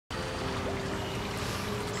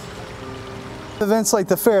Events like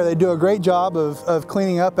the fair, they do a great job of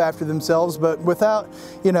cleaning up after themselves, but without,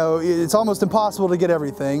 it's almost impossible to get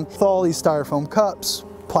everything. With all these styrofoam cups,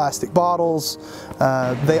 plastic bottles,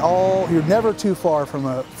 you're never too far from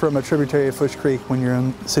a tributary of Fish Creek when you're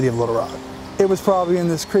in the city of Little Rock. It was probably in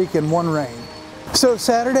this creek in one rain. So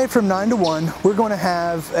Saturday from 9 to 1, we're going to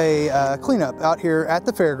have a cleanup out here at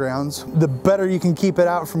the fairgrounds. The better you can keep it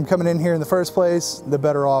out from coming in here in the first place, the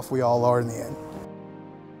better off we all are in the end.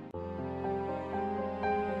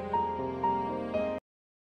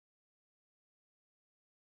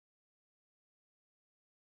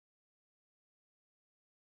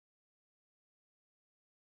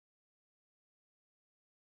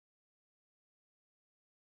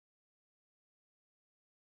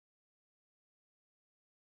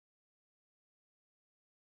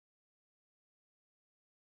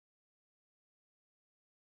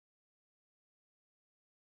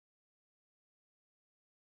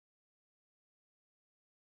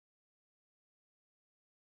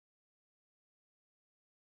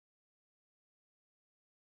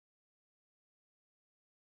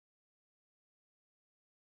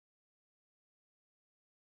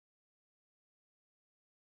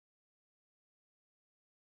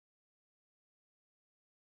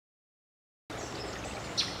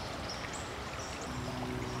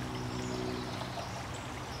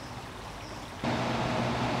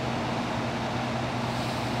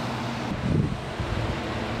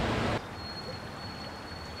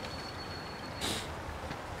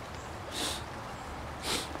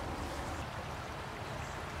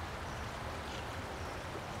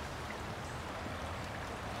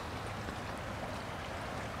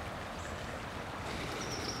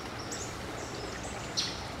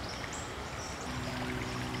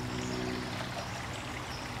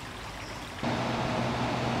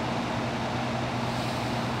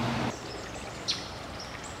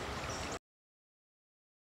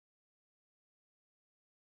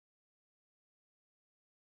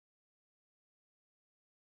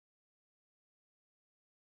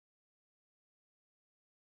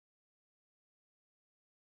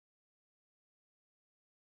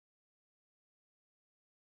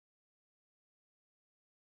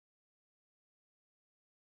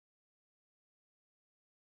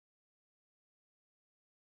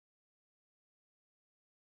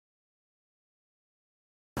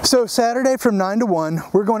 So Saturday from 9 to 1,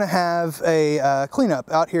 we're going to have a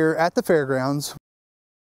cleanup out here at the fairgrounds.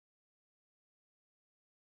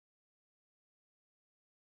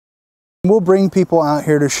 We'll bring people out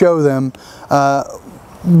here to show them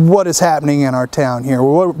what is happening in our town here,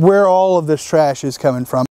 where all of this trash is coming from.